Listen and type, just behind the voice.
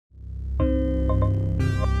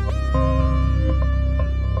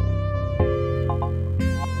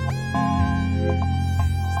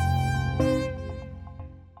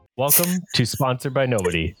Welcome to Sponsored by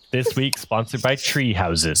Nobody. This week, sponsored by tree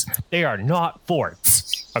houses. They are not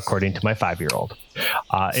forts, according to my 5-year-old.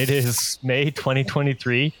 It is May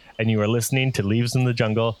 2023, and you are listening to Leaves in the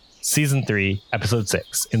Jungle, Season 3, Episode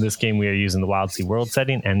 6. In this game, we are using the Wildsea world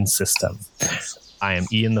setting and system. I am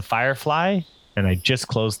Ian the Firefly, and I just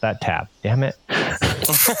closed that tab. Damn it.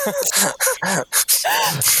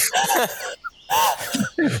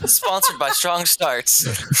 Sponsored by Strong Starts.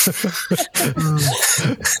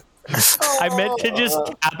 I meant to just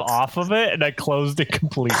tab off of it, and I closed it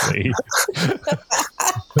completely.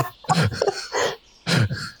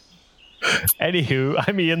 Anywho,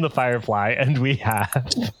 I'm Ian the Firefly, and we have...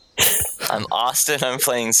 I'm Austin. I'm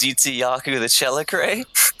playing Zitzi Yaku the Chelicray.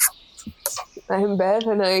 I'm Bev,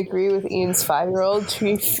 and I agree with Ian's 5-year-old.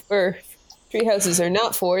 Tree houses are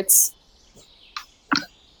not forts.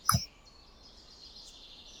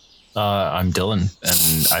 I'm Dylan,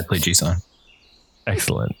 and I play G-Son.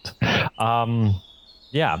 Excellent.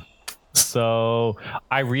 Yeah. So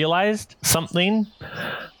I realized something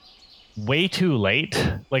way too late.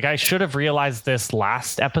 Like, I should have realized this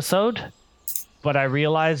last episode, but I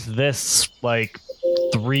realized this like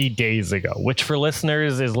 3 days ago, which for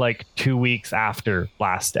listeners is like 2 weeks after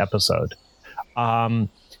last episode. The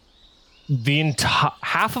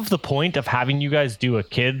half of the point of having you guys do a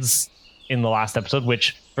kids in the last episode,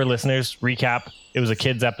 which for listeners, recap, it was a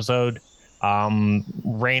kids episode.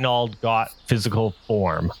 Reynald got physical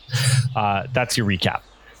form. That's your recap.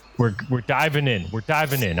 We're diving in.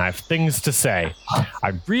 I have things to say.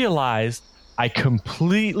 I realized I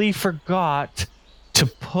completely forgot to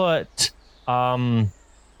put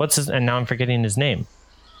what's his, and now I'm forgetting his name.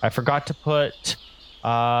 I forgot to put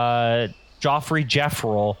Joffrey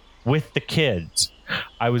Jeffrell with the kids.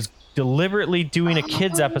 I was deliberately doing a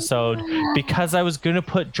kids episode because I was going to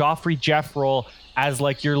put Joffrey Jeffrell as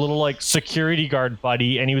like your little like security guard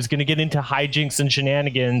buddy, and he was going to get into hijinks and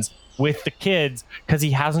shenanigans with the kids because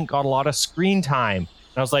he hasn't got a lot of screen time.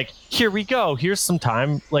 And I was like, here we go. Here's some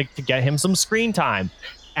time like to get him some screen time.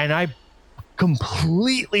 And I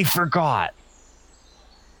completely forgot.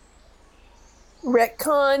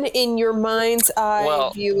 Retcon in your mind's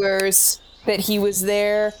eye, viewers, that he was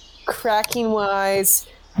there, cracking wise,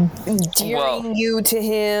 endearing you to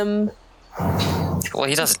him. Well,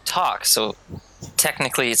 he doesn't talk, so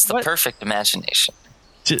technically it's the perfect imagination.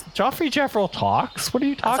 Joffrey Jeffrell talks? What are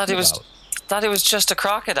you talking about? I thought it was just a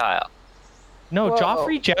crocodile. No, whoa.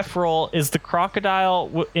 Joffrey Jeffrell is the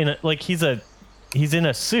crocodile he's in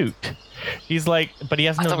a suit. He's like, but he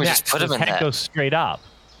has no neck. So his head goes straight up.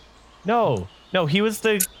 No, he was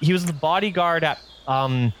the bodyguard at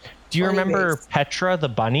do you remember Petra the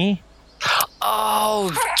bunny?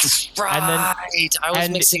 Oh, right. I was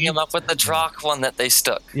mixing him up with the Drock one that they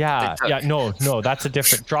stuck. Yeah. No, that's a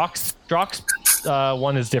different. Drock's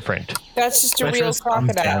one is different. That's just a real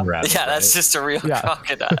crocodile. Yeah, that's just a real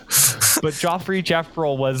crocodile. But Joffrey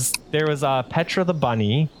Jeffrell was Petra the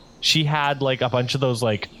bunny. She had like a bunch of those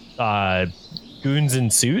like goons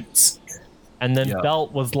in suits, and then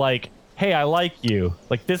Belt was like, hey, I like you.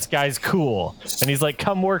 Like, this guy's cool. And he's like,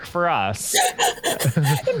 come work for us.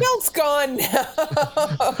 And Belt's gone now.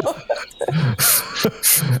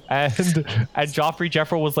 and Joffrey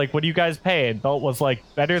Jeffrell was like, what do you guys pay? And Belt was like,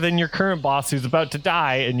 better than your current boss who's about to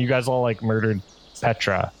die. And you guys all like murdered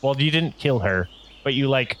Petra. Well, you didn't kill her, but you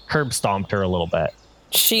like curb stomped her a little bit.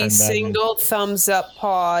 She single thumbs up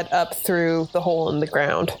pawed up through the hole in the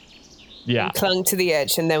ground. Yeah. And clung to the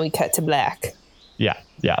edge, and then we cut to black. Yeah.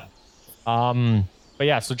 But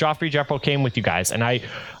yeah, so Joffrey Jeffrell came with you guys, and I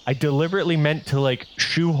deliberately meant to like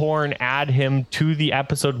add him to the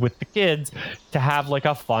episode with the kids to have like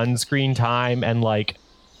a fun screen time and like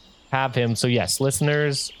have him. So yes,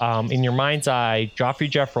 listeners, in your mind's eye, Joffrey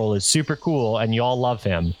Jeffrell is super cool and you all love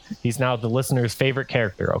him. He's now the listener's favorite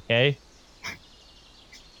character. Okay.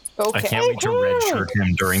 I can't wait to redshirt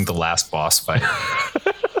him during the last boss fight.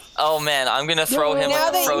 Oh man, I'm gonna throw him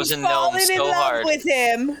like a frozen gnome so hard with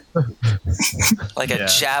him, like a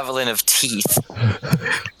javelin of teeth.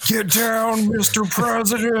 Get down, Mr.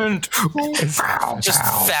 President! Just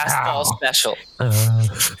fastball special.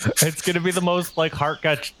 It's gonna be the most like heart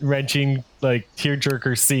gut wrenching like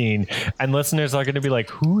tearjerker scene, and listeners are gonna be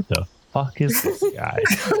like, "Who the fuck is this guy?"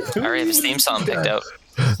 I already have his theme song picked out.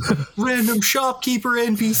 Random shopkeeper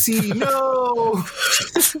NPC, no!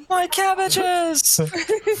 My cabbages!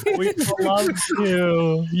 We loved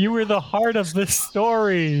you. You were the heart of this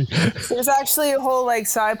story. There's actually a whole like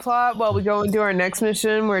side plot while we go and do our next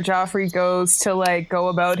mission where Joffrey goes to like go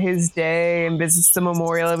about his day and visits the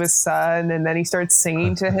memorial of his son, and then he starts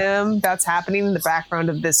singing to him. That's happening in the background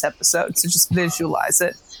of this episode, so just visualize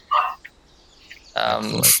it.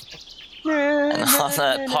 And on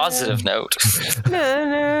that positive note,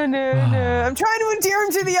 I'm trying to endear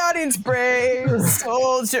him to the audience. Brave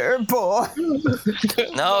soldier boy.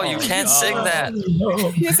 no, you can't sing that.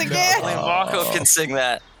 Yes, I can. Only Mako can sing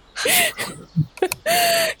that.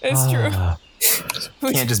 That's true.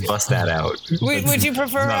 You can't just bust that out. Would you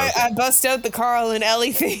prefer I bust out the Carl and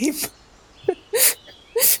Ellie theme?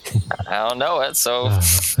 I don't know it, so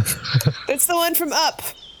That's the one from Up.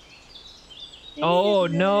 Oh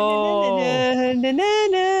no! And then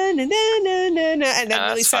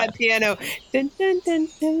really sad piano. and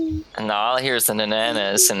all I hear is the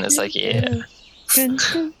bananas, and it's like, yeah.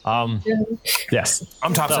 Yes.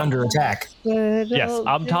 Top's under attack. Yes,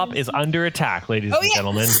 Top is under attack, ladies and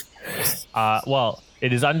gentlemen. Well,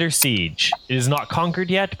 it is under siege. It is not conquered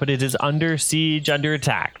yet, but it is under siege, under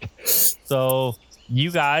attack. So you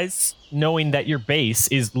guys, knowing that your base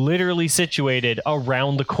is literally situated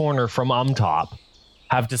around the corner from Top,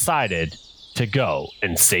 have decided to go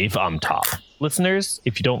and save Top. Listeners,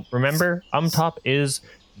 if you don't remember, Top is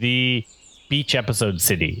the beach episode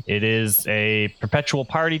city. It is a perpetual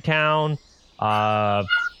party town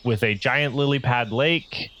with a giant lily pad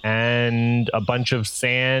lake and a bunch of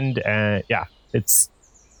sand. And yeah, it's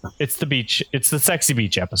the beach. It's the sexy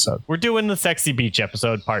beach episode. We're doing the sexy beach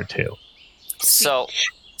episode part 2. So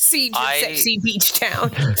Siege of Sexy Beach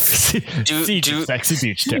Town. Siege of Sexy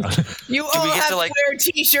Beach Town. You all have to wear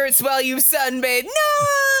t-shirts while you sunbathe.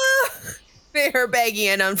 No! They're baggy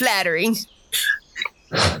and unflattering.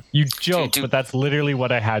 You joke, but that's literally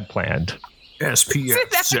what I had planned. SPF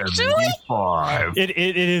 75. It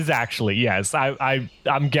is actually, yes.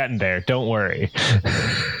 I'm getting there. Don't worry.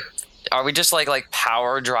 Are we just like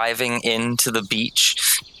power driving into the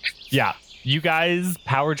beach? Yeah. You guys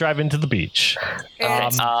power drive into the beach.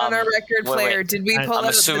 On our record player, did we pull out the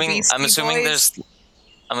Beastie Boys?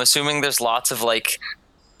 I'm assuming there's lots of like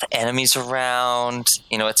enemies around.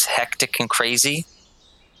 You know, it's hectic and crazy.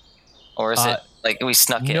 Or is it like we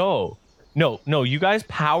snuck in? No. You guys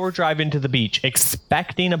power drive into the beach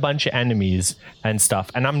expecting a bunch of enemies and stuff.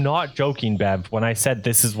 And I'm not joking, Bev, when I said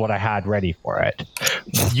this is what I had ready for it.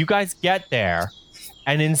 You guys get there.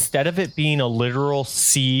 And instead of it being a literal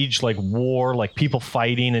siege, like war, like people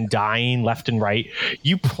fighting and dying left and right,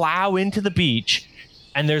 you plow into the beach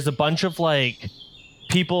and there's a bunch of like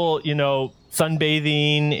people, you know,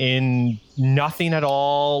 sunbathing in nothing at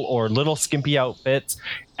all or little skimpy outfits.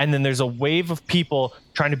 And then there's a wave of people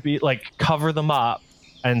trying to be like cover them up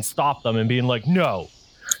and stop them and being like, no,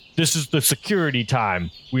 this is the security time.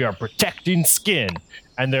 We are protecting skin.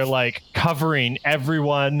 And they're like covering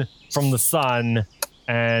everyone from the sun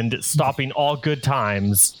and stopping all good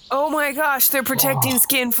times. Oh my gosh, they're protecting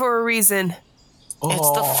skin for a reason.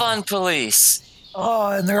 It's the fun police. Oh,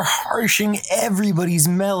 and they're harshing everybody's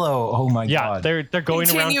mellow. Oh my god. Yeah, they're going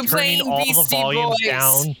around turning all the volumes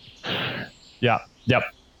down. Yeah, yep.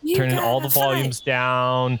 Turning all the volumes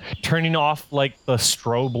down, turning off like the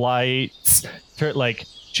strobe lights, like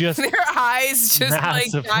just their eyes just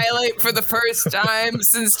massive. Like dilate for the first time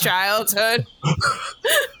since childhood.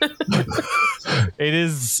 It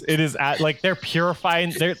is at like they're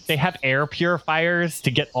purifying. They have air purifiers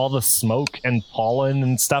to get all the smoke and pollen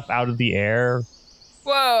and stuff out of the air.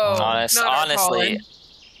 Whoa!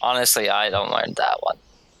 Honestly, I don't mind that one.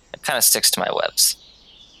 It kind of sticks to my webs.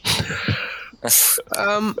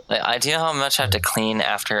 Do you know how much I have to clean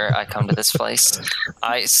after I come to this place?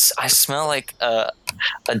 I smell like a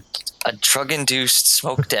drug-induced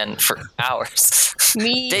smoke den for hours.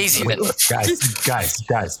 Days even.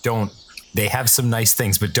 Guys, don't. They have some nice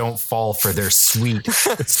things, but don't fall for their sweet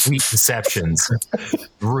deceptions.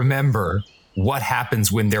 Remember what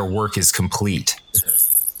happens when their work is complete.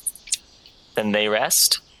 Then they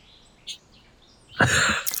rest.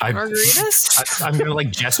 Margaritas? I'm gonna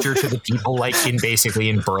like gesture to the people like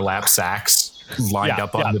in burlap sacks lined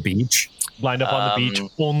up on the beach. Lined up on the beach,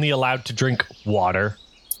 only allowed to drink water.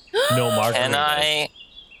 No margaritas.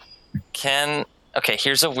 Okay,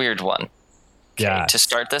 here's a weird one. Okay, yeah. To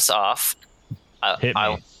start this off,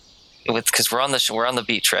 because we're on the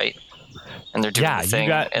beach, right? And they're doing the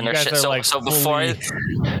thing, and they're shit. So before I'm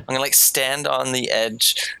gonna like stand on the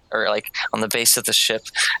edge or like on the base of the ship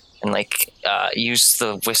and like use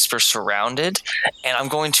the whisper surrounded, and I'm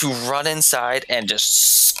going to run inside and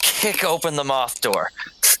just kick open the moth door.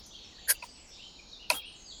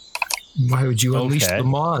 Why would you unleash the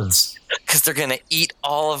moths? Because they're gonna eat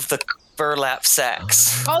all of the burlap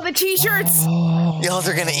sacks. All the t-shirts.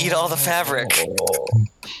 They're gonna eat all the fabric.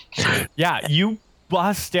 Yeah, you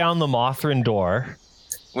bust down the Mothrin door.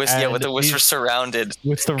 With the whisper surrounded.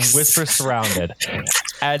 With the whisper surrounded.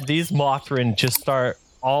 And these Mothrin just start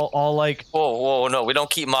all like. Whoa! No, we don't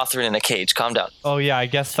keep Mothrin in a cage. Calm down. Oh yeah, I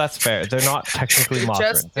guess that's fair. They're not technically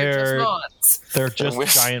Mothrin. They're just moths. They're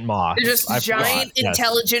just giant moths. They're just giant,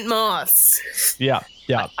 intelligent moths. Yeah.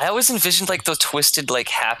 I always envisioned like those twisted, like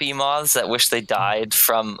happy moths that wish they died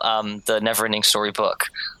from the Neverending Story book.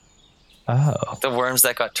 Oh, the worms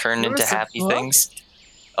that got turned into happy things.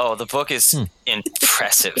 Oh, the book is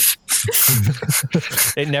impressive.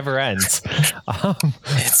 It never ends.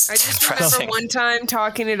 It's I just depressing. remember one time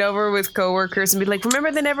talking it over with coworkers and be like,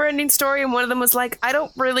 remember the never-ending story? And one of them was like, I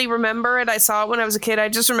don't really remember it. I saw it when I was a kid. I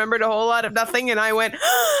just remembered a whole lot of nothing. And I went,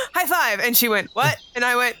 high five. And she went, what? And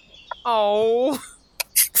I went, oh.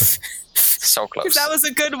 So close. Because that was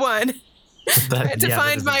a good one. I had to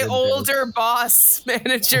find my older boss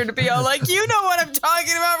manager to be all like, you know what I'm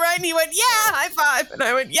talking about, right? And he went, yeah, high five. And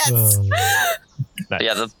I went, yes. Nice.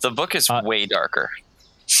 Yeah, the book is way darker.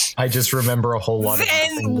 I just remember a whole lot of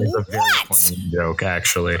Then It's a very what? poignant joke,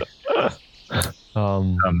 actually.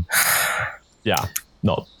 Yeah.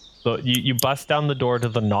 No. So you bust down the door to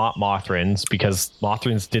the not Mothrins because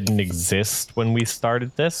Mothrins didn't exist when we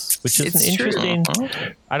started this, which is an interesting.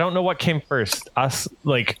 I don't know what came first. Us,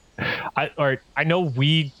 like, I know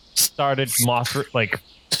we started pseudo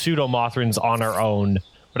Mothrins on our own,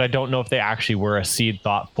 but I don't know if they actually were a seed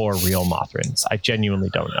thought for real Mothrins. I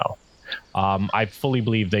genuinely don't know. I fully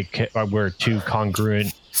believe they were two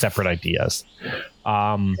congruent, separate ideas.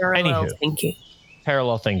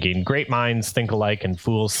 Parallel thinking. Great minds think alike and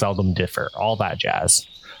fools seldom differ. All that jazz.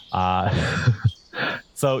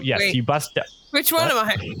 So, yes, Wait, you bust down. Which one am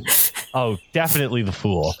I? Oh, definitely the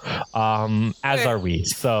fool. As are we.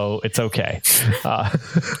 So it's okay.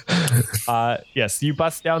 Yes, you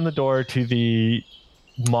bust down the door to the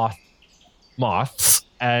moths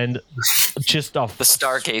and just off the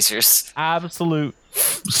stargazers. Absolute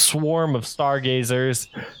swarm of stargazers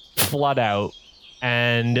flood out,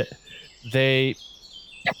 and I'm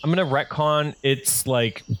gonna retcon it's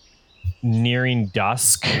like nearing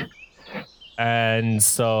dusk, and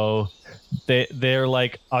so they're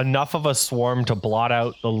like enough of a swarm to blot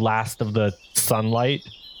out the last of the sunlight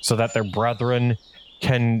so that their brethren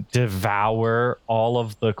can devour all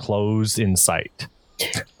of the clothes in sight.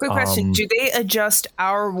 Quick question. Do they adjust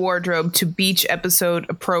our wardrobe to beach episode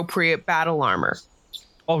appropriate battle armor?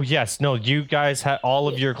 Oh, yes. No, you guys all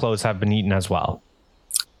of your clothes have been eaten as well.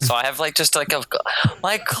 So I have my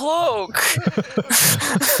cloak.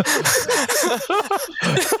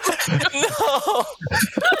 No.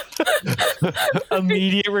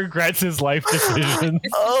 Immediate regrets his life decisions.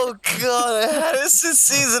 Oh God, I had this since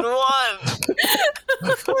season 1.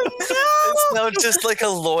 No. It's now just like a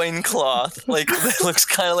loincloth. Like it looks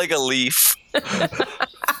kind of like a leaf.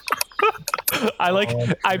 I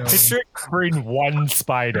picture it covering one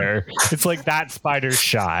spider. It's like that spider's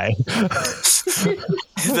shy.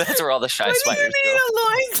 That's where all the shy spiders go. What do you need a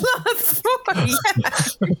loincloth for?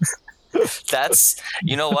 Yeah. That's,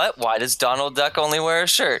 you know what? Why does Donald Duck only wear a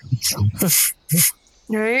shirt?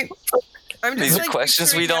 Right? These are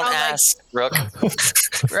questions we don't ask, Rook.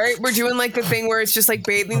 Right? We're doing like the thing where it's just like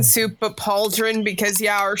bathing suit but pauldron because,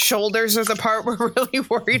 our shoulders are the part we're really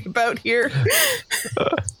worried about here.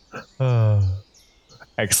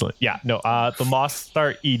 Excellent. Yeah, no, the moths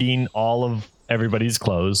start eating all of everybody's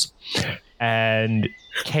clothes, and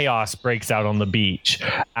chaos breaks out on the beach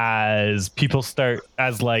as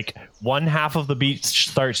one half of the beach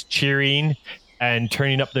starts cheering and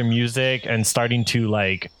turning up their music and starting to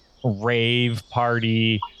like rave,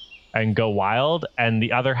 party, and go wild, and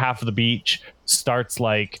the other half of the beach starts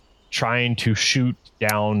like trying to shoot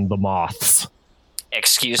down the moths.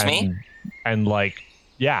 Excuse me? And like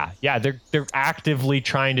they're actively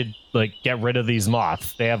trying to like get rid of these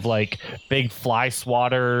moths. They have like big fly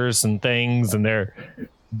swatters and things, and they're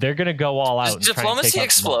gonna go all out. Does diplomacy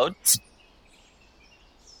explode?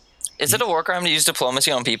 Is it a war crime to use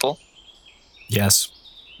diplomacy on people? Yes.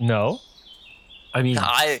 No. I mean,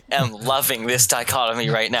 I am loving this dichotomy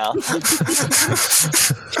right now.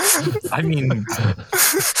 I mean,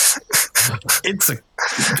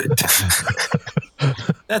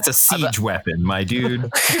 that's a siege weapon, my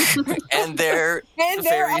dude. And they're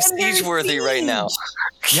very siege-worthy right now.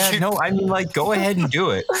 Yeah, no, I mean, like, go ahead and do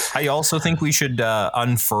it. I also think we should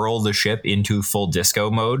unfurl the ship into full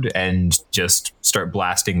disco mode and just start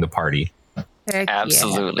blasting the party. Heck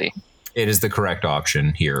absolutely. Yeah. It is the correct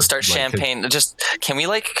option here. Start champagne. Can we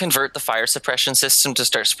like convert the fire suppression system to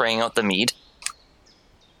start spraying out the mead?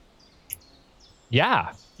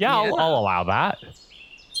 Yeah. I'll allow that.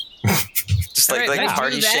 Just like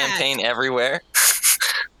party champagne everywhere.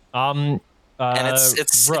 And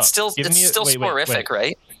it's Rook, still soporific,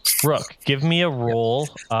 right? Rook, give me a roll.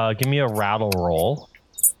 Give me a rattle roll.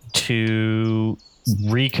 to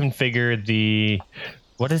reconfigure the,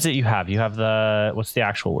 what is it you have? You have the, what's the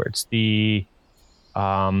actual words? The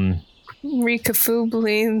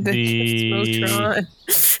Recafubling the Motron.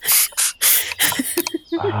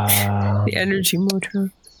 The energy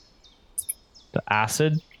Motron. The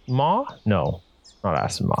acid maw? No, not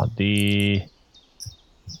acid maw. The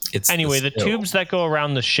tubes that go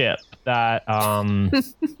around the ship that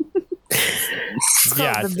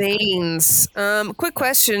yeah, the veins. Quick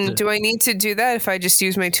question: do I need to do that if I just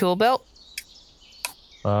use my tool belt?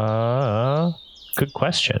 Good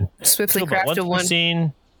question. Swiftly craft a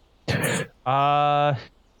one.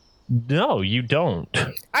 No, you don't.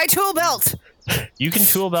 I tool belt. You can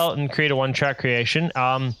tool belt and create a one-track creation.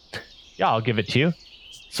 Yeah, I'll give it to you.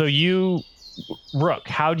 So Rook,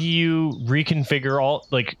 how do you reconfigure all,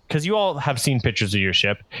 like, because you all have seen pictures of your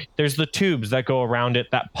ship. There's the tubes that go around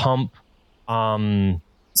it that pump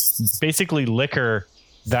basically liquor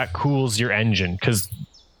that cools your engine, because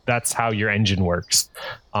that's how your engine works.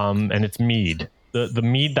 And it's mead. The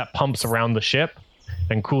mead that pumps around the ship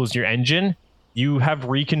and cools your engine, you have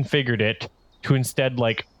reconfigured it to instead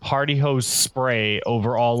like party hose spray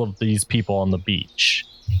over all of these people on the beach.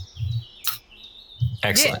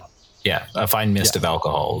 Excellent. Yeah, a fine mist of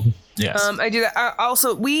alcohol. Yes. I do that.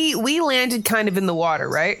 Also, we landed kind of in the water,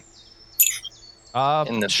 right?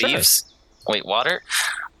 In the leaves? Wait, water?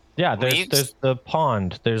 Yeah, there's the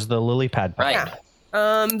pond. There's the lily pad pond. Right.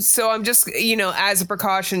 Yeah. So I'm just, as a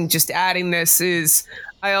precaution, just adding this is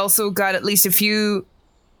I also got at least a few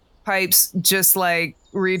pipes just like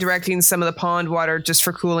redirecting some of the pond water just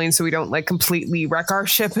for cooling so we don't like completely wreck our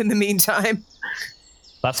ship in the meantime.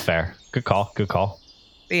 That's fair. Good call.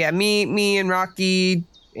 But yeah, me and Rocky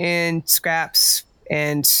and Scraps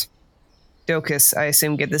and Docus, I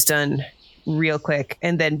assume, get this done real quick.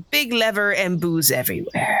 And then big lever and booze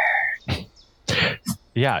everywhere.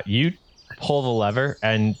 Yeah, you pull the lever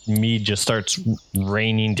and mead just starts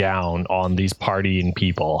raining down on these partying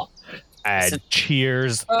people. And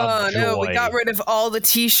cheers of joy. No, we got rid of all the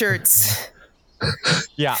t-shirts.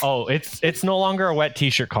 Yeah, it's no longer a wet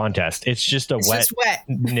t-shirt contest. It's just wet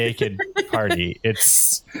naked party.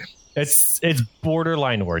 It's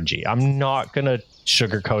borderline orgy. I'm not gonna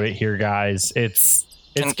sugarcoat it here, guys. It's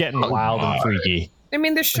getting wild and freaky. I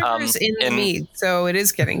mean, there's sugars in the mead, so it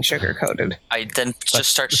is getting sugar-coated. I then just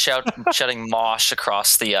start shouting mosh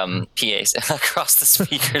across the PAs, across the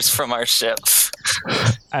speakers from our ship.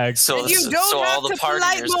 So you don't have to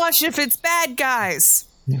polite mosh if it's bad guys.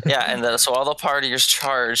 Yeah, and then so all the partiers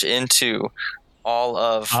charge into all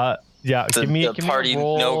of the party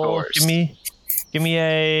no-goers. Give me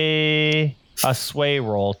a sway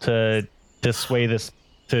roll to sway this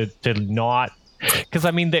to not. Because,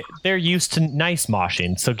 I mean, they're used to nice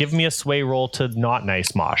moshing, so give me a sway roll to not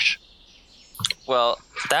nice mosh. Well,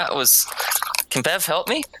 that was... Can Bev help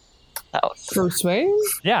me? For sway?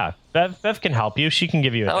 Yeah, Bev can help you. She can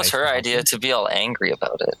give you a That was her idea to be all angry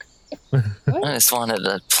about it. I just wanted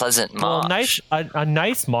a pleasant mosh. Well, a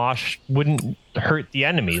nice mosh wouldn't hurt the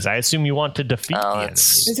enemies. I assume you want to defeat the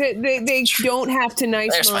enemies. They don't have to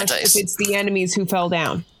nice mosh if it's the enemies who fell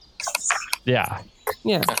down. Yeah.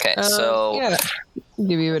 Yeah. Okay, so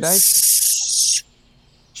give you a dice.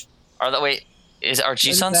 Is our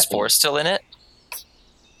G-Son spore still in it?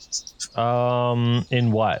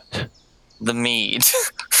 In what? The mead.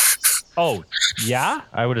 Oh, yeah,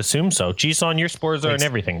 I would assume so. G-Son, your spores are in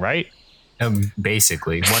everything, right?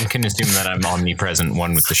 Basically, one can assume that I'm omnipresent.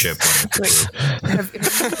 One with the ship. One with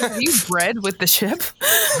the have you bred with the ship?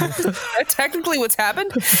 That's technically what's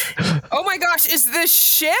happened. Oh my gosh, is the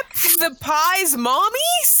ship the pie's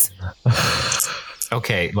mommies?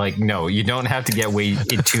 Okay, no, you don't have to get way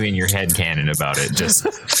too in your head canon about it. Just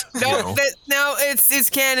no, it's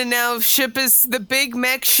canon now. The big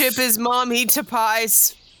mech ship is mommy to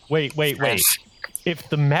pies. Wait. If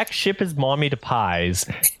the mech ship is mommy to pies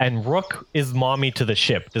and Rook is mommy to the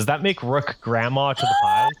ship, does that make Rook grandma to the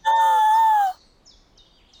pies?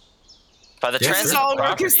 By the this is all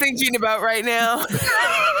Rook is thinking about right now.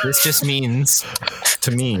 This just means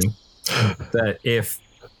to me that if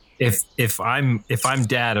I'm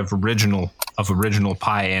dad of original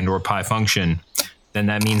pie and or pie function, then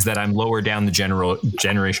that means that I'm lower down the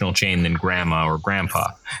generational chain than grandma or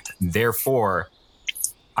grandpa. Therefore,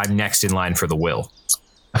 I'm next in line for the will.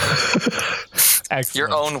 Your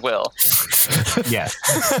own will. Yeah.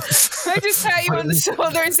 I just pat you on the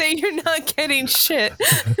shoulder and say you're not getting shit.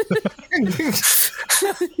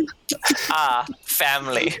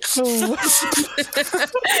 Family. So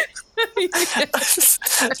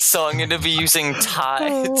I'm going to be using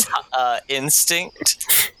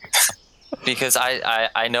instinct because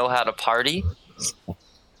I know how to party.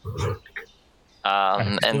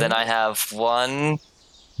 And then I have 1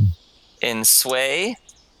 in sway.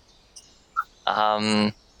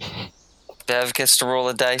 Bev gets to roll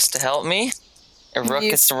a dice to help me. Rook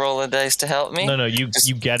gets to roll a dice to help me. No, you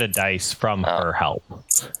get a dice from her help.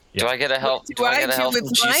 Yeah. Do I get a help? What do I do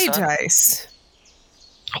with my dice?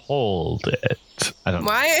 Hold it. I don't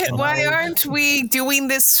know. Why aren't we doing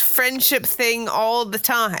this friendship thing all the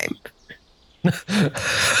time?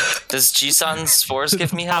 Does Jisun's spores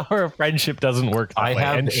give me help? Power of friendship doesn't work that way.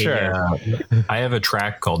 I have a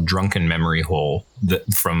track called Drunken Memory Hole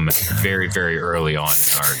from very, very early on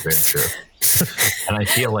in our adventure. And I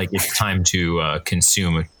feel like it's time to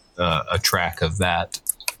consume a track of that.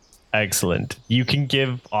 Excellent. You can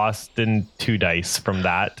give Austin 2 dice from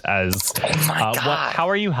that as how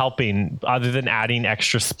are you helping other than adding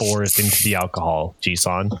extra spores into the alcohol,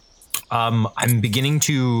 Jisun? I'm beginning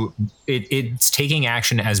to it's taking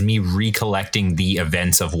action as me recollecting the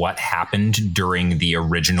events of what happened during the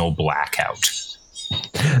original blackout.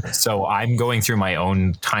 So I'm going through my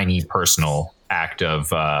own tiny personal act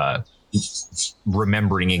of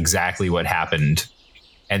remembering exactly what happened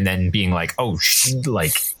and then being like, oh,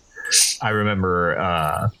 like I remember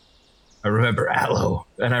Aloe,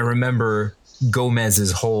 and I remember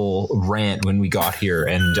Gomez's whole rant when we got here,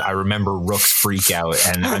 and I remember Rook's freak out,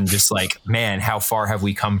 and I'm just like, man, how far have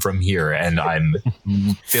we come from here? And I'm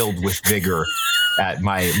filled with vigor at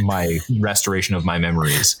my restoration of my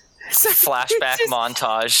memories. Flashback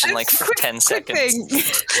montage in like 10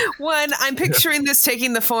 seconds. 1, I'm picturing this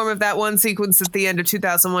taking the form of that one sequence at the end of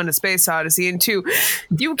 2001: A Space Odyssey, and 2,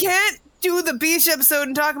 you can't do the beach episode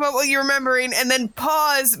and talk about what you're remembering and then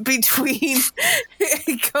pause between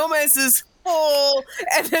Gomez's hole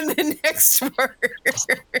and then the next word.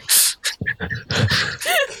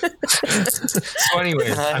 So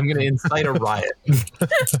anyways, I'm going to incite a riot.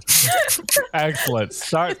 Excellent.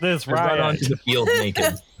 Start this riot. Run onto the field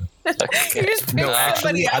naked. You just pick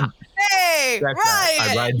somebody up. Hey, riot!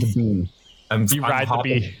 I ride the bee. The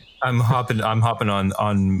bee. I'm hopping on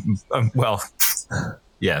well,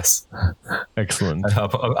 yes. Excellent. I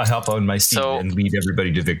hop on my steed and lead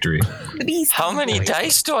everybody to victory. How many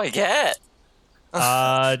dice do I get?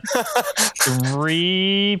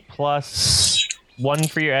 3 plus 1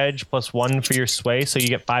 for your edge plus 1 for your sway, so you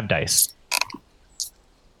get 5 dice.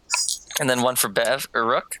 And then 1 for Bev or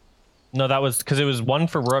Rook? No, that was because it was 1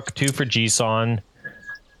 for Rook, 2 for Jisun,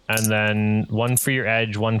 and then 1 for your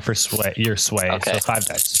edge, 1 for your sway. Okay. So 5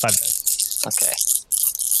 dice. 5 dice. Okay.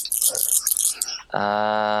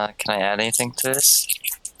 Can I add anything to this?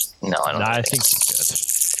 No, I don't. I think you could.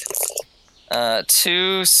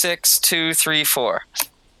 2, 6, 2, 3, 4.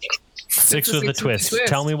 6 with a twist.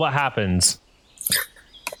 Tell me what happens.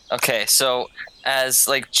 Okay, so as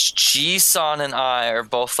like Jisun and I are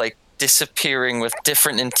both like disappearing with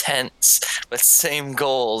different intents with same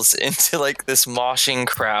goals into like this moshing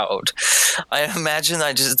crowd, I imagine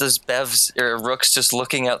there's Bev's or Rook's just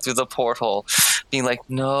looking out through the porthole being like,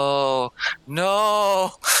 no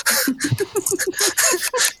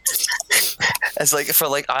as like for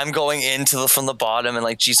like I'm going into from the bottom and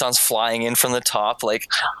like Jisun's flying in from the top, like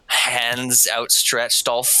hands outstretched,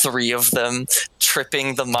 all 3 of them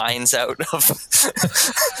tripping the minds out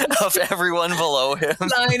of everyone below him,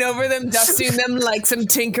 flying over them, dusting them like some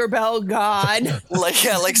Tinkerbell god,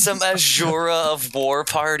 like some Azura of War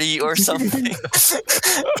Party or something.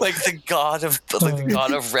 like the god of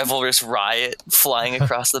revelrous riot flying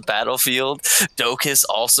across the battlefield. Docus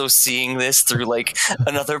also seeing this through like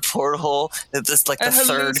another porthole. It's like the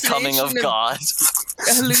third coming of God.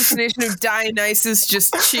 A hallucination of Dionysus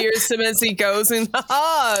just cheers him as he goes and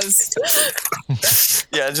ahs.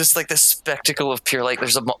 Yeah, just like the spectacle of pure, like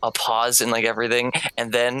there's a pause in like everything,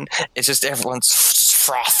 and then it's just everyone's just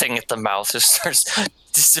frothing at the mouth, just starts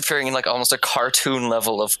disappearing in like almost a cartoon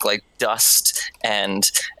level of like dust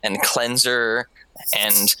and cleanser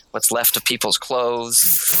and what's left of people's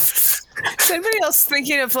clothes. Is anybody else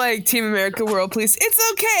thinking of like Team America World Police?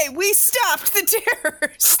 It's okay, we stopped the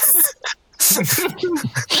terrorists.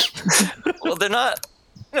 Well, they're not.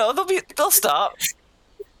 No, they'll stop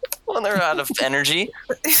when they're out of energy.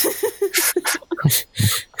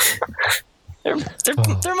 they're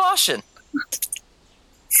moshing.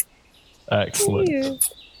 Excellent.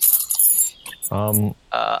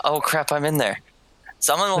 Oh crap! I'm in there.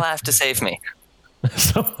 Someone will have to save me.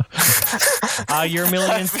 So, you're a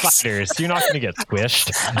million spiders. You're not going to get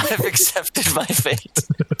squished. I've accepted my fate.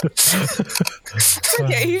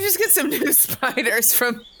 Okay, you just get some new spiders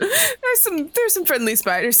from. There's some friendly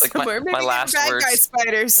spiders like somewhere. Maybe my last bad words, guy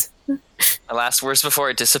spiders. My last words before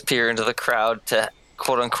I disappear into the crowd to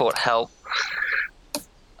quote unquote help.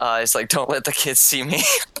 It's like, don't let the kids see me.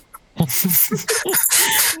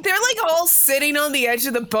 They're like all sitting on the edge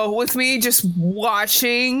of the boat with me, just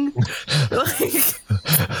watching.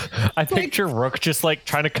 I picture Rook just like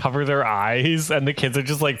trying to cover their eyes, and the kids are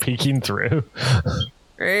just like peeking through.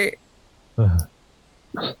 Right.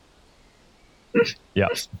 Yeah.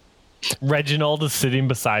 Reginald is sitting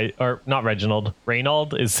beside, or not Reginald,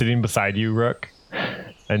 Reynald is sitting beside you, Rook,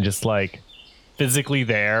 and just like physically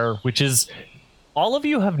there, which is, all of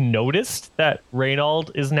you have noticed that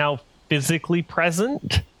Reynald is now physically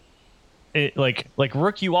present. Like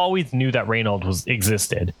Rook, you always knew that Reynald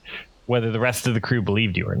existed, whether the rest of the crew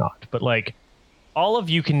believed you or not. But like, all of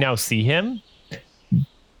you can now see him.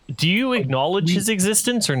 Do you acknowledge his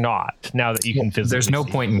existence or not, now that you can physically There's no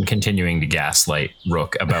see point in continuing to gaslight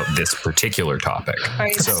Rook about this particular topic.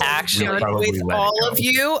 So actually, with all of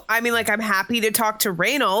you, I mean, like, I'm happy to talk to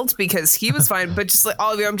Reynald because he was fine, but just like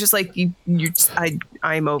all of you, I'm just like,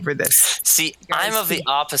 I'm over this. See, I'm of the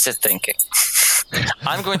opposite thinking.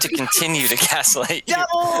 I'm going to continue to gaslight you.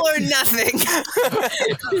 Double or nothing.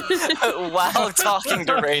 While talking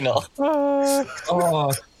to Reynald.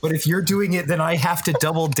 But if you're doing it, then I have to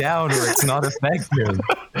double down or it's not effective.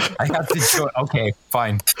 I have to show. Okay,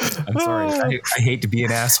 fine. I'm sorry. I hate to be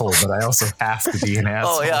an asshole, but I also have to be an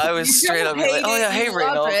asshole. Oh, yeah, I was straight up like, oh, yeah, hey,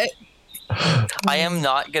 Reynald. I am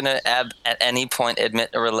not going to at any point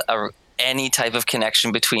admit any type of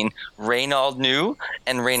connection between Reynald New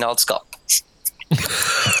and Reynald Skull.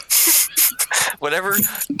 Whatever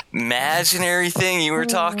imaginary thing you were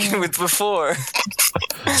talking with before,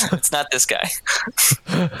 it's not this guy.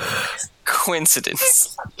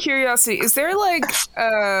 Coincidence. Curiosity, is there like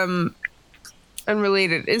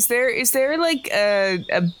unrelated, is there like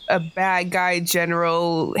a bad guy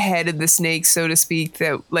general head of the snake, so to speak,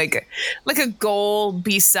 that like a goal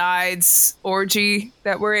besides orgy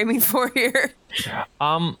that we're aiming for here?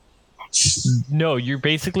 No, you're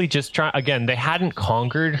basically just trying. Again, they hadn't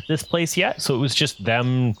conquered this place yet, so it was just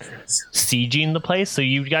them sieging the place. So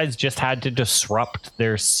you guys just had to disrupt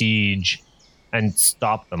their siege and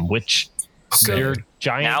stop them, which your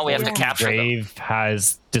giant now we have to capture grave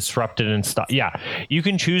has disrupted and stopped. Yeah, you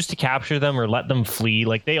can choose to capture them or let them flee.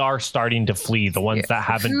 Like, they are starting to flee. The ones that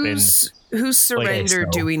haven't been. Whose surrender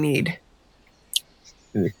do we need?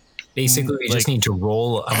 Basically, we just need to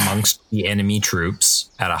roll amongst the enemy troops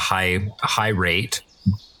at a high rate,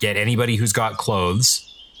 get anybody who's got clothes,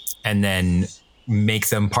 and then make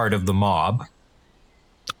them part of the mob.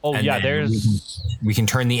 Oh, and yeah, we can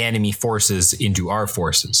turn the enemy forces into our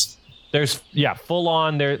forces. There's full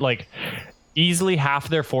on. They're like easily half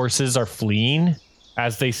their forces are fleeing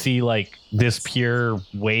as they see like this pure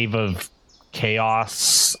wave of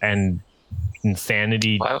chaos and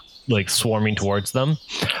insanity like swarming towards them.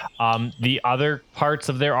 The other parts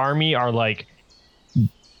of their army are like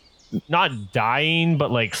not dying,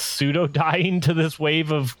 but like pseudo dying to this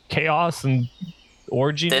wave of chaos and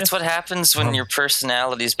orgy. That's what happens when your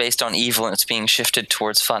personality is based on evil and it's being shifted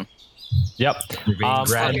towards fun. Yep.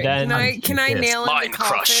 And then can I nail in the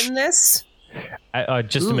coffin this?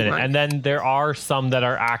 Just a minute. And then there are some that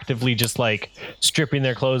are actively just like stripping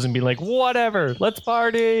their clothes and being like, whatever, let's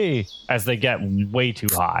party, as they get way too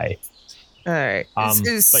high. All right.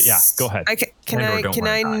 But yeah, go ahead. Can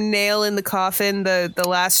I nail in the coffin the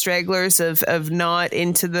last stragglers of not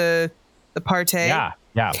into the party? Yeah,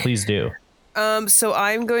 please do. So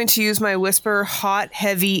I'm going to use my whisper hot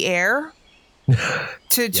heavy air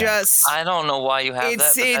to just. I don't know why you have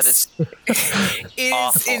that.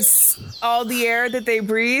 It's all the air that they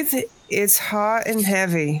breathe. It's hot and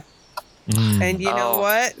heavy, and you know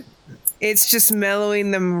what? It's just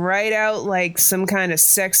mellowing them right out like some kind of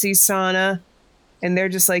sexy sauna, and they're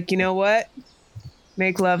just like, you know what?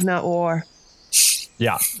 Make love, not war.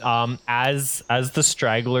 Yeah. As the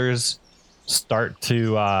stragglers start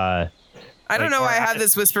to. I don't know why I have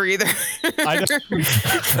this whisper either. I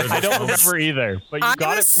don't remember either. But you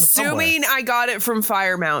got it from somewhere. I'm assuming I got it from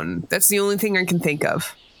Fire Mountain. That's the only thing I can think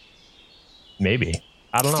of. Maybe.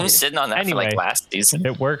 I don't know. I'm sitting on that for like last season.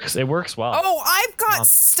 It works well. Oh, I've got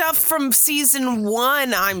stuff from season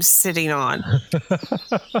 1 I'm sitting on.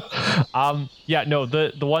 Yeah, no,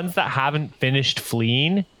 the ones that haven't finished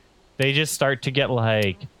fleeing, they just start to get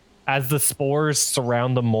like, as the spores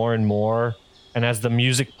surround them more and more, and as the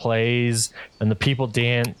music plays and the people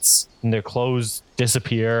dance and their clothes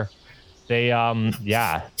disappear, they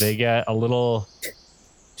get a little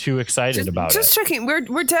too excited about it. Just checking.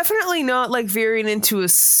 We're definitely not like veering into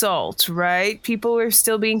assault, right? People are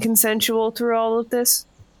still being consensual through all of this.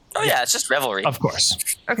 Oh yeah, it's just revelry. Of course.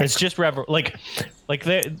 Okay. It's just revelry. Like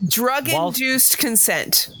the drug-induced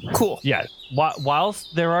consent. Cool. Yeah.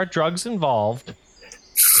 Whilst there are drugs involved,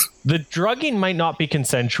 The drugging might not be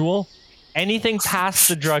consensual. Anything past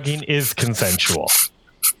the drugging is consensual.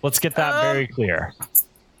 Let's get that very clear.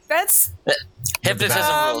 That's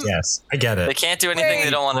hypnotism rules. Yes, I get it. They can't do anything they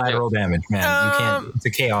don't want to do. Collateral damage, man. You can't. It's a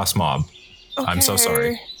chaos mob. Okay. I'm so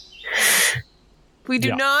sorry. We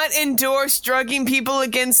do not endorse drugging people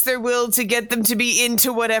against their will to get them to be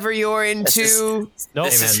into whatever you're into. No.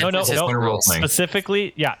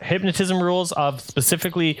 Specifically, hypnotism rules of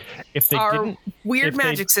specifically if they didn't weird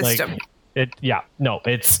magic system.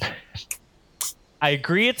 It's. I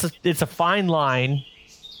agree. It's a fine line,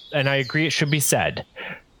 and I agree it should be said.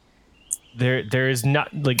 There is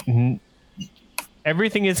not like.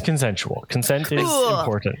 Everything is consensual. Consent is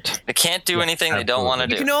important. They can't do anything they don't want to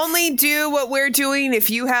do. You can only do what we're doing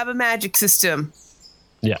if you have a magic system.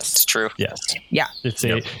 Yes, it's true. Yes, yeah. This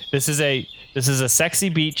is a sexy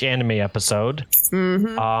beach anime episode.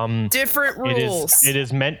 Mm-hmm. Different rules. It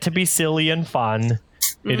is meant to be silly and fun.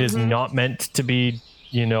 Mm-hmm. It is not meant to be,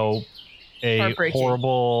 a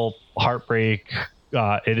horrible heartbreak.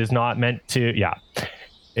 It is not meant to. Yeah.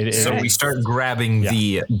 So we start grabbing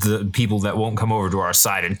the people that won't come over to our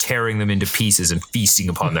side and tearing them into pieces and feasting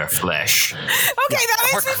upon their flesh. Okay,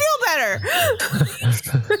 that makes me feel better.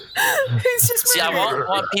 It's just see, I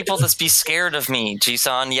want people to be scared of me,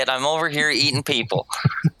 Jisan, yet I'm over here eating people.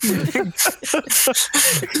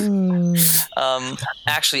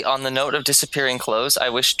 Actually, on the note of disappearing clothes, I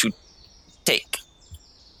wish to take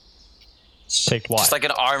what? Just like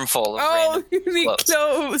an armful of random you need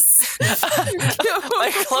clothes.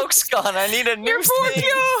 My cloak's gone. I need a new thing.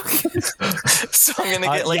 So I'm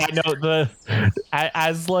gonna get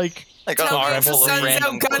as like an armful of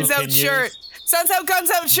random guns out shirt. Suns out,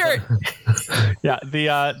 guns out shirt. Yeah,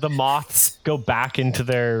 the moths go back into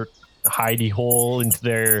their hidey hole, into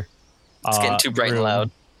their. It's getting too bright and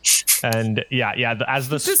loud. And as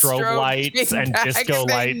the strobe lights and disco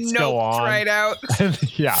lights go on, right out.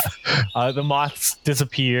 The moths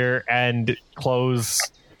disappear and clothes,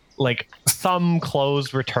 like some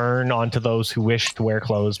clothes, return onto those who wish to wear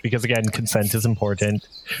clothes because again, consent is important.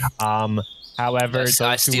 However, those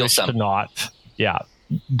I who wish to not,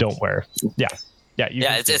 don't wear.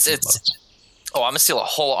 It's. Oh, I'm gonna steal a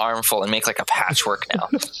whole armful and make like a patchwork now.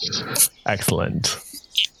 Excellent.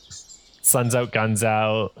 Suns out, guns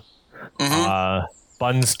out. Mm-hmm.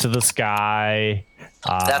 Buns to the sky.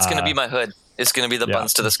 That's going to be my hood. It's going to be the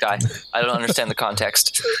buns to the sky. I don't understand the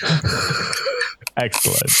context.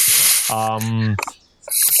 Excellent.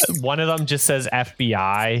 One of them just says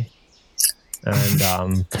FBI. And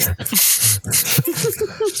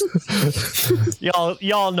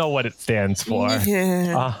y'all know what it stands for.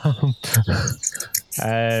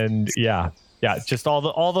 And just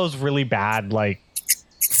all those really bad like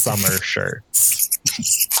summer shirts.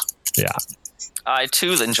 Yeah. I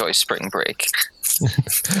too enjoy spring break.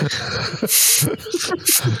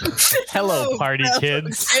 Hello, party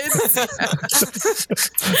kids.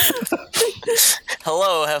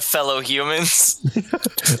 Hello, fellow humans.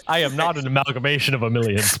 I am not an amalgamation of a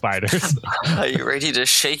million spiders. Are you ready to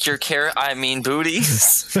shake your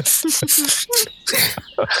booties?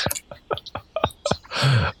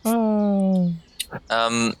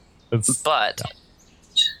 But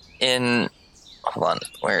hold on,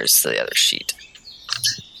 where's the other sheet?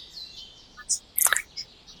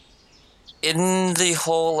 In the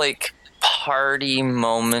whole like party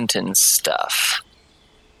moment and stuff,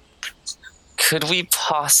 could we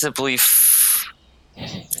possibly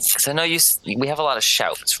because I know we have a lot of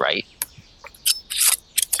shouts, right?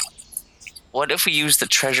 What if we use the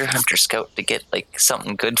treasure hunter scout to get like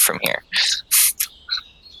something good from here?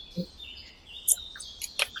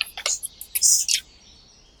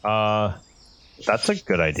 That's a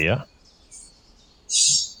good idea.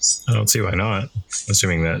 I don't see why not,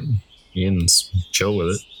 assuming that Ian's chill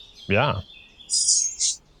with it. Yeah.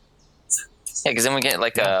 Yeah, because then we get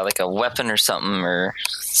like a weapon or something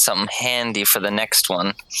handy for the next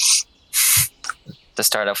one to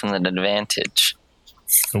start off with an advantage.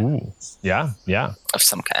 Ooh, yeah. Of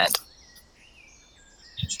some kind.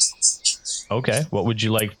 Okay, what would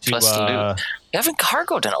you like to? Plus loot. We haven't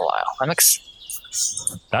cargoed in a while.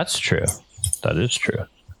 That's true. That is true.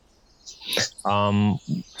 So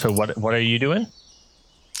what are you doing?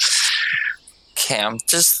 Okay, I'm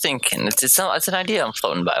just thinking. It's an idea I'm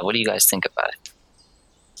floating by. What do you guys think about it?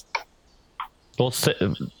 Well,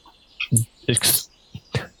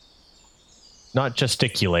 not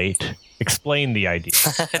gesticulate. Explain the idea.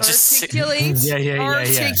 Articulate.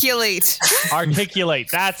 Articulate. Articulate.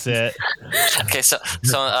 That's it. Okay, so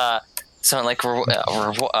like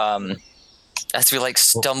as we like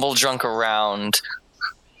stumble drunk around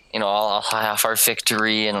all half our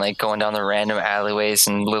victory and like going down the random alleyways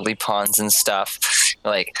and lily ponds and stuff,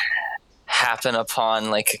 like happen upon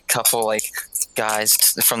like a couple like guys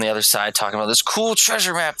from the other side talking about this cool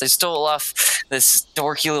treasure map they stole off this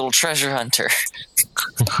dorky little treasure hunter.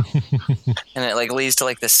 And it like leads to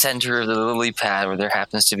like the center of the lily pad where there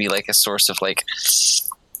happens to be like a source of like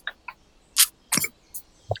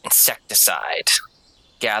insecticide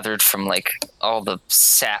gathered from like all the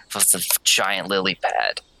sap of the giant lily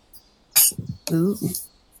pad. Ooh.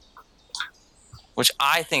 Which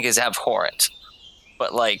I think is abhorrent.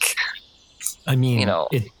 But like, I mean,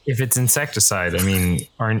 if it's insecticide, I mean,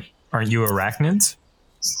 aren't you arachnids?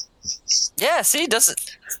 Yeah, see, does it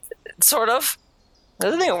sort of? I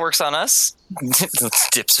don't think it works on us.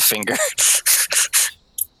 Dips a finger.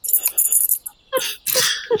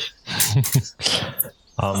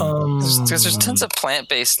 Because there's tons of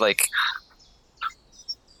plant-based like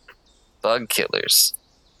bug killers.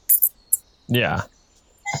 Yeah.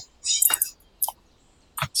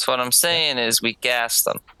 So what I'm saying is we gas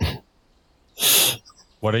them.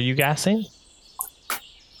 What are you gassing?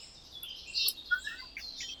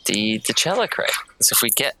 The Chelicrae. Because if we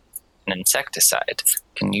get an insecticide,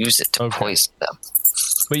 we can use it to poison them.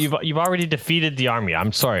 But you've already defeated the army.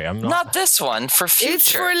 I'm sorry. I'm not this one. For future.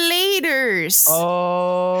 It's for laters.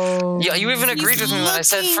 Oh. Yeah, you even agreed with me when I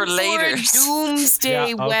said for laters.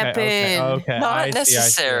 Doomsday weapon. Okay. Not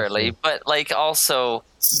necessarily, but like also,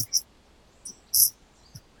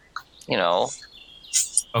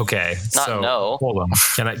 Okay. No. Hold on.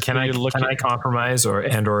 Can I compromise or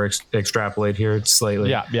extrapolate here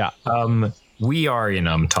slightly? Yeah. We are in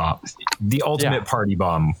top. The ultimate party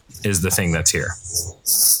bomb is the thing that's here.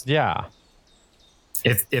 Yeah.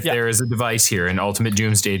 If there is a device here, an ultimate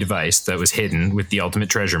doomsday device that was hidden with the ultimate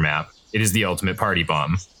treasure map, it is the ultimate party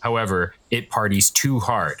bomb. However, it parties too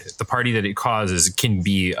hard. The party that it causes can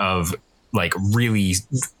be of like really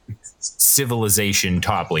civilization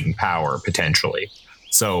toppling power potentially.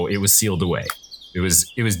 So it was sealed away. It was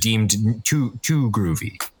deemed too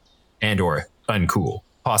groovy and or uncool,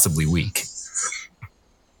 possibly weak.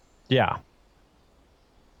 Yeah.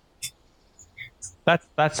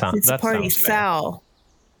 That sounds. It's a party foul.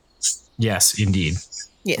 Yes, indeed.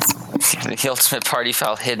 Yes. The ultimate party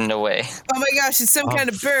foul hidden away. Oh my gosh, it's some kind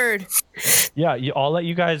of bird. Yeah, I'll let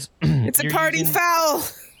you guys. It's a party foul.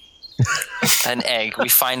 An egg. We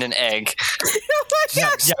find an egg. Oh my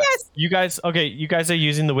gosh, yes. You guys are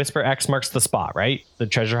using the whisper X marks the spot, right? The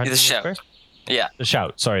treasure hunting whisper? Yeah. The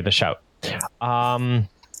shout. Sorry, the shout.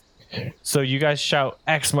 So you guys shout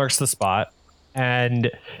X marks the spot, and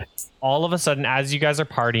all of a sudden, as you guys are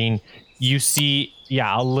partying, you see,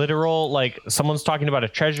 a literal, like, someone's talking about a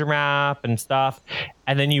treasure map and stuff,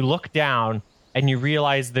 and then you look down and you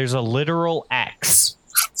realize there's a literal X,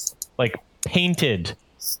 like, painted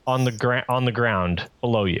on the ground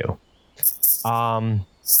below you. And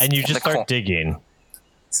you just start digging.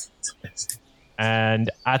 And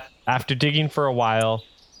after digging for a while,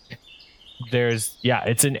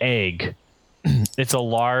 it's an egg. It's a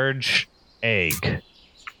large egg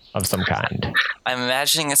of some kind. I'm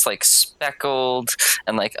imagining it's like speckled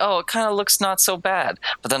and like, oh, it kind of looks not so bad.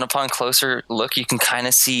 But then upon closer look, you can kind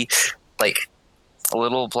of see like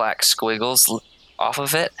little black squiggles off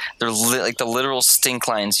of it. They're like the literal stink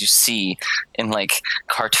lines you see in like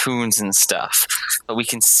cartoons and stuff. But we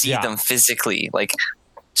can see them physically, like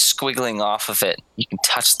squiggling off of it. You can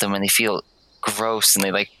touch them and they feel gross and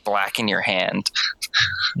they like blacken your hand.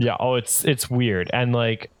 Yeah. Oh, it's weird. And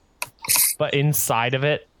like, but inside of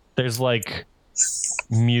it, there's like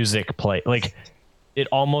music play. Like it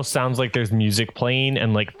almost sounds like there's music playing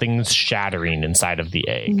and like things shattering inside of the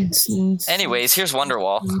egg. Anyways, here's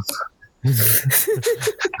Wonderwall.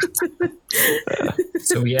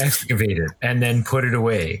 So we excavate it and then put it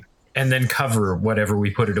away and then cover whatever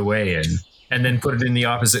we put it away in and then put it in the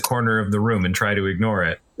opposite corner of the room and try to ignore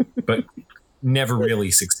it, but never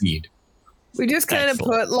really succeed. We just kind of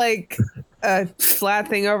put like a flat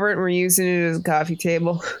thing over it and we're using it as a coffee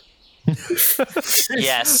table.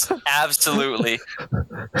 Yes, absolutely.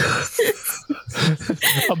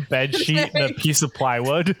 A bed sheet and a piece of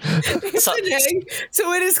plywood. It's an egg,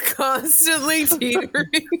 so it is constantly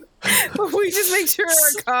teetering. But we just make sure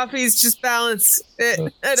our coffees just balance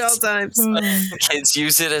it at all times. Kids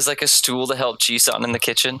use it as like a stool to help cheese on in the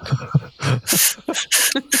kitchen.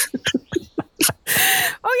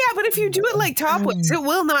 Oh yeah, but if you do it like topways, it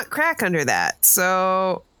will not crack under that.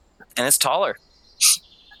 So, and it's taller.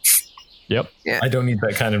 Yep. Yeah. I don't need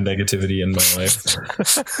that kind of negativity in my life.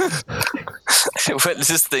 What is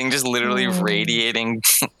this thing just literally radiating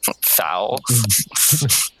foul?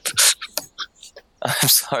 I'm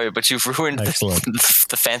sorry, but you've ruined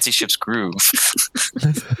the fancy ship's groove.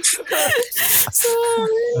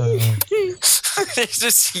 Sorry. He's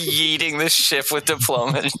just yeeting the ship with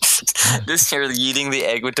diplomacy. Just here yeeting the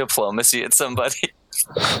egg with diplomacy at somebody.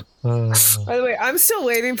 By the way, I'm still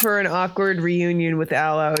waiting for an awkward reunion with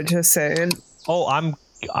Aloe, just saying. Oh, I'm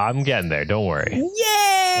getting there, don't worry.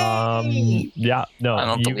 Yay! Yeah,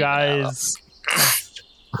 no, you guys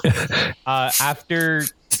after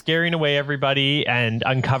scaring away everybody and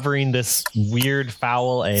uncovering this weird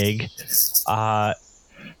foul egg,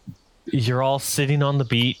 you're all sitting on the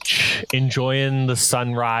beach enjoying the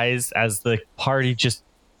sunrise as the party just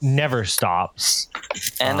never stops.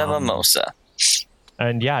 And a mimosa.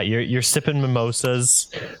 And yeah, you're sipping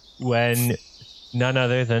mimosas when none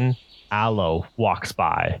other than Aloe walks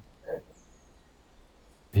by.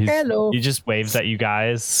 Hello. He just waves at you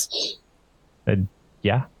guys. And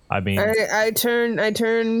yeah, I mean, I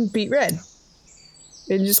turn beet red.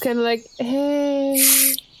 And just kind of like, hey.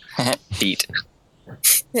 Beet.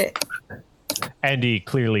 Hey. Andy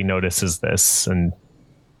clearly notices this and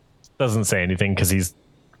doesn't say anything because he's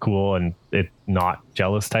cool and it's not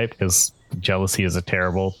jealous type, because jealousy is a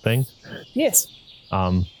terrible thing. Yes.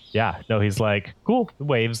 Yeah, no, he's like, cool,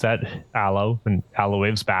 waves at Aloe, and Aloe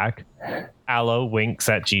waves back. Aloe winks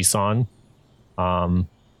at Jisun,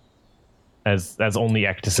 as only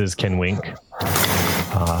Ectuses can wink.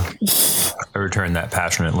 I return that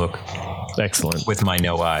passionate look. Excellent. With my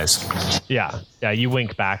no eyes. Yeah, you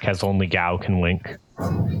wink back as only Gao can wink.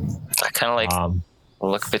 I kind of like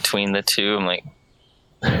look between the two. I'm like,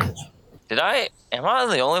 am I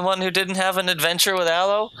the only one who didn't have an adventure with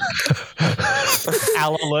Aloe?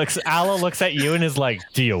 Aloe looks at you and is like,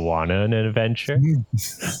 do you want an adventure?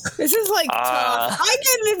 This is like tough. I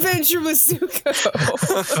get an adventure with Zuko.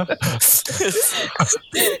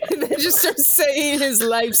 And then just starts saying his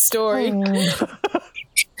life story.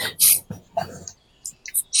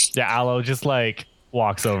 Yeah, Aloe just like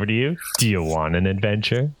walks over to you. Do you want an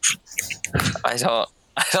adventure? I don't.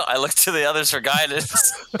 I look to the others for guidance.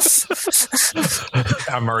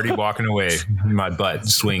 I'm already walking away. My butt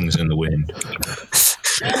swings in the wind.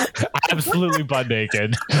 Absolutely butt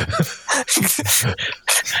naked.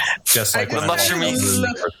 Just like the mushroom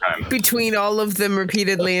between all of them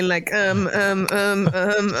repeatedly and like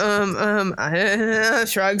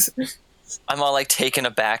shrugs. I'm all like taken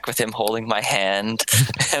aback with him holding my hand,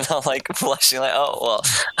 and I'm like blushing, like, oh well,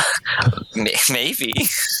 maybe.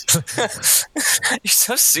 You're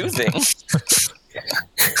so soothing.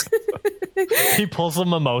 He pulls a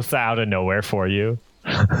mimosa out of nowhere for you.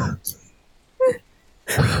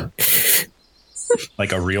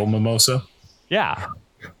 Like a real mimosa? Yeah.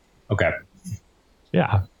 Okay.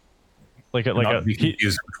 Yeah. Like a be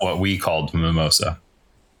confused with what we called mimosa.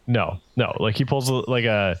 No, like he pulls no,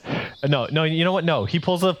 you know what? No, he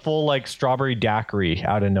pulls a full like strawberry daiquiri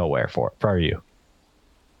out of nowhere for you.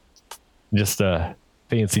 Just a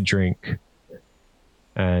fancy drink.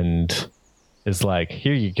 And is like,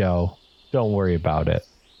 here you go. Don't worry about it.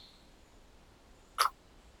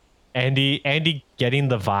 Andy getting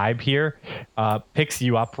the vibe here, picks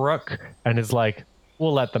you up, Rook, and is like,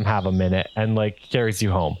 we'll let them have a minute, and like carries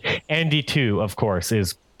you home. Andy too, of course,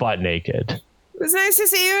 is butt naked. It was nice to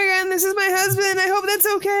see you again. This is my husband. I hope that's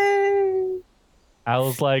okay. I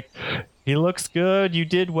was like, he looks good. You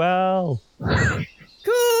did well.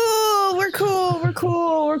 Cool. We're cool. We're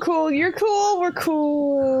cool. We're cool. You're cool. We're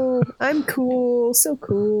cool. I'm cool. So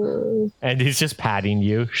cool. And he's just patting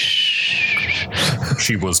you. Shh.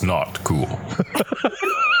 She was not cool.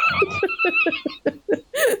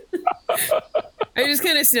 I just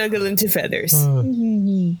kind of snuggle into feathers.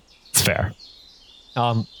 It's fair.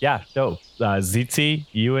 Yeah, no. Zitzi,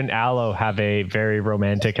 you and Aloe have a very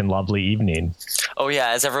romantic and lovely evening. Oh yeah,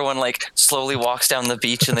 as everyone like slowly walks down the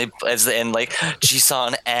beach, and like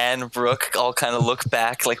Jisun and Rook all kind of look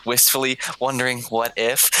back like wistfully, wondering what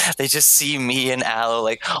if. They just see me and Aloe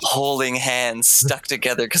like holding hands, stuck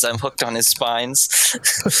together because I'm hooked on his spines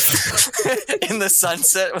in the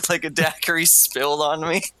sunset with like a daiquiri spilled on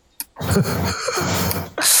me.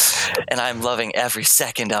 And I'm loving every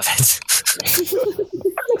second of it.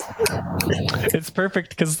 It's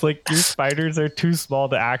perfect because like your spiders are too small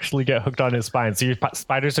to actually get hooked on his spine, so your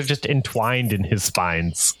spiders are just entwined in his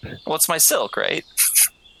spines. Well, it's my silk, right?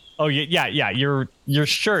 Oh yeah. Your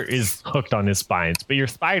shirt is hooked on his spines, but your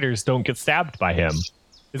spiders don't get stabbed by him.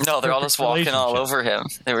 No, they're all just walking all over him.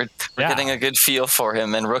 We're getting a good feel for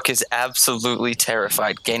him, and Rook is absolutely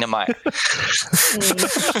terrified. Gain a mile.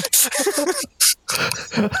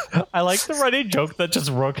 I like the running joke that just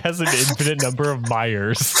Rook has an infinite number of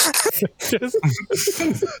Myers. Just,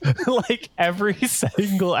 like every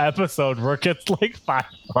single episode, Rook gets like 5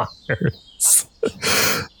 Myers.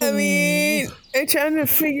 I mean, I'm trying to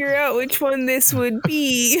figure out which one this would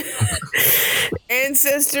be.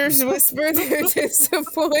 Ancestors whisper their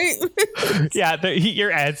disappointment. Yeah,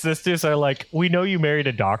 your ancestors are like, we know you married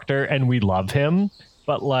a doctor and we love him,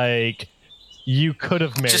 but like, you could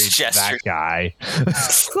have married that guy. Could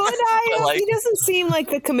I? He doesn't seem like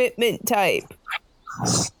the commitment type.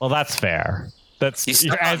 Well, that's fair.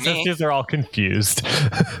 Your ancestors are all confused.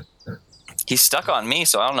 He's stuck on me,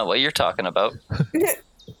 so I don't know what you're talking about.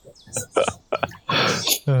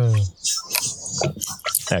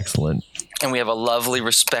 Excellent. And we have a lovely,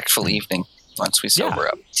 respectful evening once we sober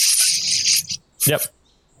up. Yep.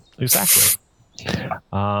 Exactly.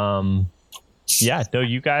 Yeah, no,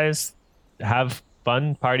 you guys have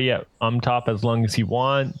fun, party at top as long as you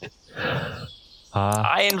want.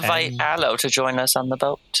 I invite Aloe to join us on the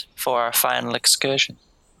boat for our final excursion.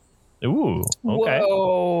 Ooh, okay.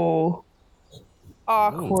 Whoa.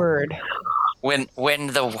 Awkward. When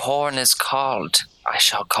the horn is called, I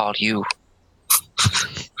shall call you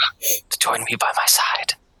to join me by my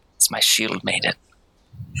side. It's my shield maiden.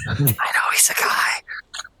 I know he's a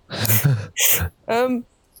guy.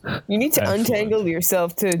 You need to untangle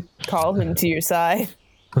yourself to call him to your side.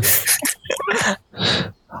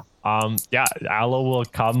 Yeah, Aloe will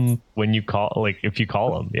come when you call, like if you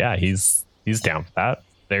call him. Yeah, he's down for that.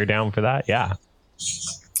 They're down for that. Yeah.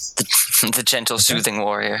 The gentle, soothing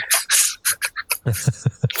warrior.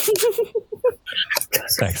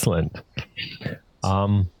 Excellent.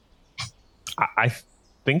 I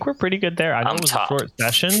think we're pretty good there. I know it was a short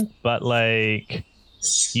session, but like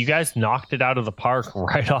you guys knocked it out of the park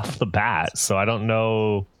right off the bat. So I don't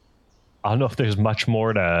know if there's much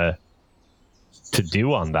more to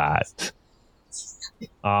do on that.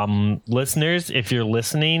 Listeners, if you're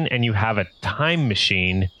listening and you have a time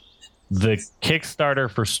machine, the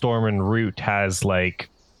Kickstarter for Storm and Root has like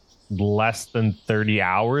less than 30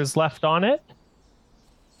 hours left on it.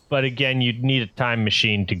 But again, you'd need a time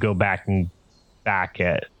machine to go back and back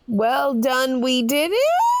it. Well done, we did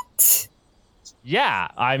it. Yeah,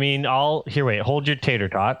 I mean, hold your tater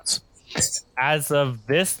tots. As of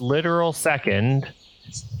this literal second,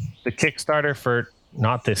 the Kickstarter for,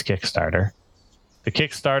 not this Kickstarter, the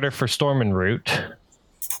Kickstarter for Storm and Root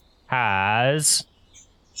has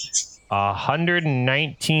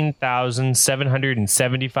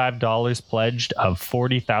 $119,775 pledged of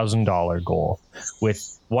 $40,000 goal,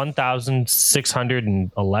 with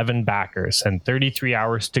 1,611 backers and 33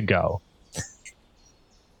 hours to go.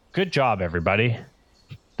 Good job, everybody.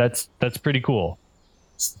 That's pretty cool.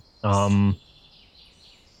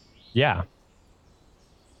 Yeah.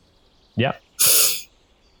 Yep.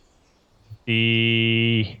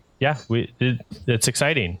 It's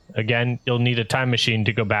exciting. Again, you'll need a time machine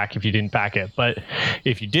to go back if you didn't back it. But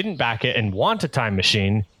if you didn't back it and want a time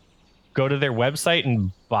machine, go to their website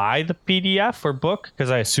and buy the PDF or book,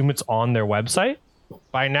 because I assume it's on their website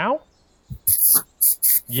by now.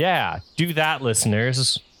 Yeah, do that,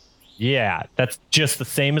 listeners. Yeah, that's just the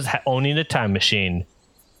same as owning a time machine.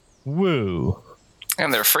 Woo.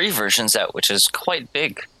 And there are free versions out, which is quite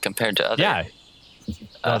big compared to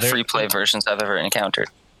other free play versions I've ever encountered.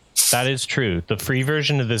 That is true. The free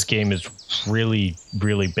version of this game is really,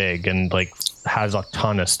 really big and like has a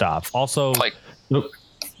ton of stuff. Also,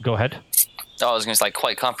 go ahead. I was going to say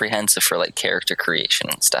quite comprehensive for like character creation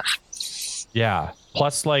and stuff. Yeah.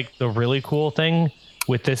 Plus, like the really cool thing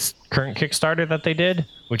with this current Kickstarter that they did,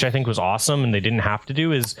 which I think was awesome and they didn't have to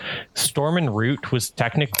do, is Storm and Root was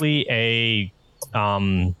technically a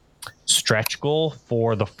stretch goal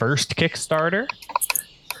for the first Kickstarter.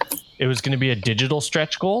 It was going to be a digital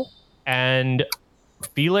stretch goal, and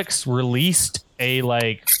Felix released a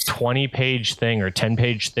like 20-page thing or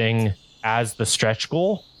 10-page thing as the stretch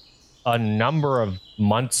goal a number of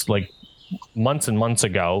months and months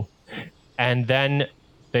ago, and then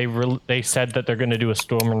they said that they're going to do a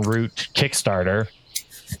Storm and Root Kickstarter,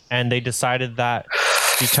 and they decided that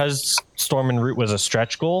because Storm and Root was a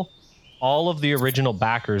stretch goal, all of the original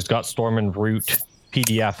backers got Storm and Root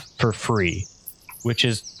PDF for free, which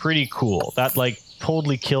is pretty cool. That like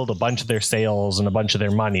totally killed a bunch of their sales and a bunch of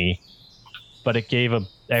their money, but it gave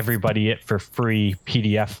everybody it for free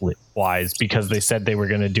PDF wise, because they said they were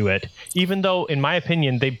going to do it, even though in my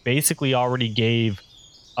opinion they basically already gave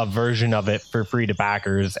a version of it for free to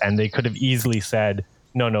backers, and they could have easily said,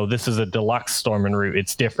 no, this is a deluxe Storm and Root,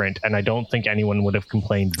 it's different, and I don't think anyone would have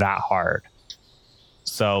complained that hard.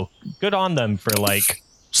 So good on them for like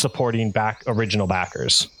supporting original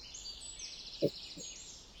backers.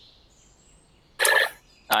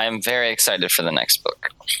 I am very excited for the next book.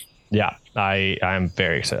 Yeah, I'm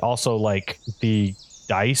very excited. Also, like the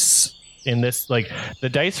dice in this, like the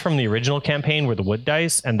dice from the original campaign were the wood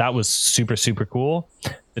dice, and that was super, super cool.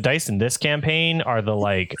 The dice in this campaign are the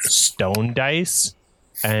like stone dice,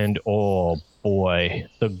 and oh boy,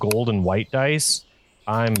 the gold and white dice.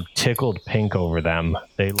 I'm tickled pink over them.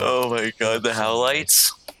 They look oh my god, the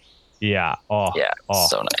howlites. Yeah.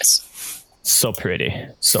 So nice. So pretty.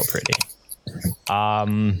 So pretty.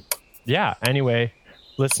 Yeah. Anyway,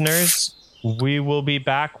 listeners, we will be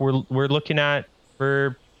back. We're looking at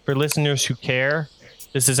for listeners who care.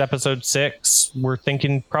 This is episode 6. We're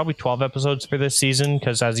thinking probably 12 episodes for this season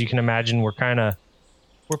because, as you can imagine, we're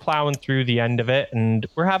plowing through the end of it and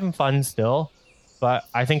we're having fun still. But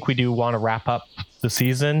I think we do want to wrap up the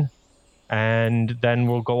season, and then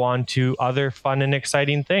we'll go on to other fun and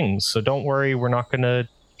exciting things. So don't worry, we're not going to,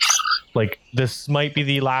 like, this might be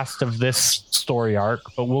the last of this story arc,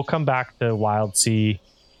 but we'll come back to Wildsea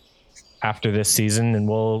after this season, and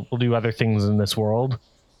we'll do other things in this world,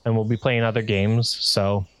 and we'll be playing other games.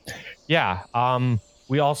 So yeah,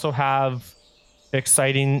 we also have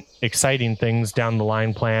exciting things down the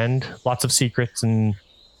line planned, lots of secrets and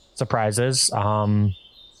surprises.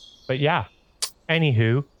 But yeah,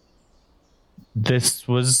 anywho, this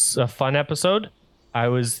was a fun episode. I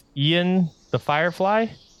was Ian the Firefly.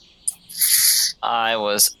 I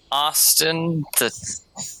was Austin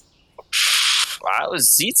I was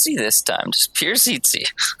Zeetsy this time, just pure Zeetsy.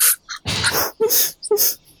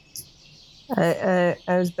 I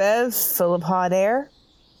was Bev, full of hot air.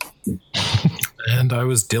 And I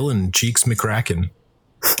was Dylan, Cheeks McCracken.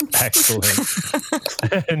 Excellent.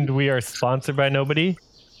 And we are sponsored by nobody.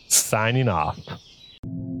 Signing off.